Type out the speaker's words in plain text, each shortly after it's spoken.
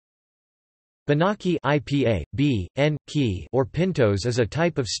Binaki IPA, B, N, Ki, or pintos is a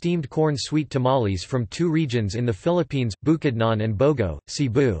type of steamed corn sweet tamales from two regions in the Philippines, Bukidnon and Bogo,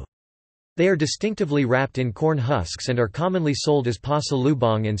 Cebu. They are distinctively wrapped in corn husks and are commonly sold as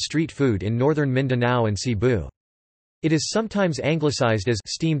pasalubong and street food in northern Mindanao and Cebu. It is sometimes anglicized as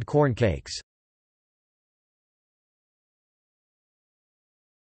steamed corn cakes.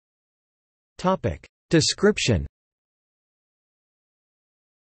 Description: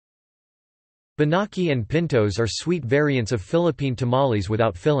 Binaki and pintos are sweet variants of Philippine tamales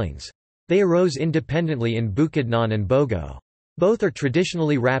without fillings. They arose independently in Bukidnon and Bogo. Both are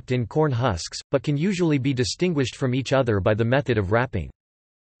traditionally wrapped in corn husks, but can usually be distinguished from each other by the method of wrapping.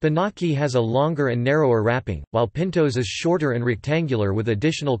 Binaki has a longer and narrower wrapping, while pintos is shorter and rectangular with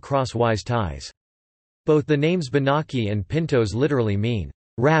additional crosswise ties. Both the names Binaki and pintos literally mean,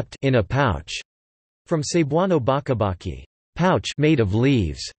 wrapped in a pouch, from Cebuano bakabaki, pouch made of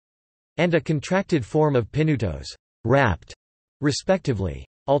leaves, and a contracted form of pinutos, wrapped, respectively.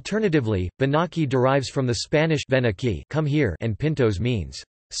 Alternatively, Binaki derives from the Spanish venaki, come here, and pintos means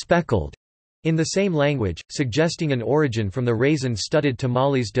speckled in the same language, suggesting an origin from the raisin-studded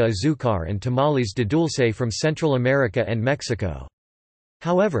tamales de azucar and tamales de dulce from Central America and Mexico.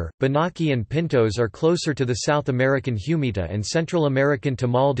 However, Binaki and pintos are closer to the South American humita and Central American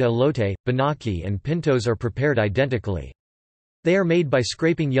tamal de elote. Binaki and pintos are prepared identically. They are made by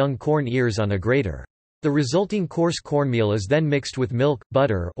scraping young corn ears on a grater. The resulting coarse cornmeal is then mixed with milk,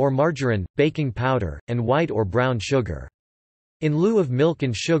 butter or margarine, baking powder, and white or brown sugar. In lieu of milk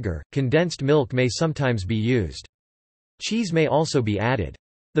and sugar, condensed milk may sometimes be used. Cheese may also be added.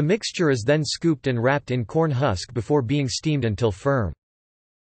 The mixture is then scooped and wrapped in corn husk before being steamed until firm.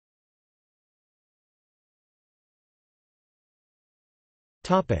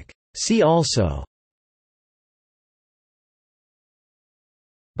 See also: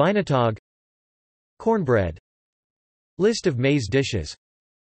 Binatog, cornbread, List of maize dishes,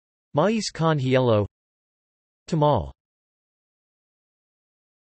 Mais con hielo, tamal.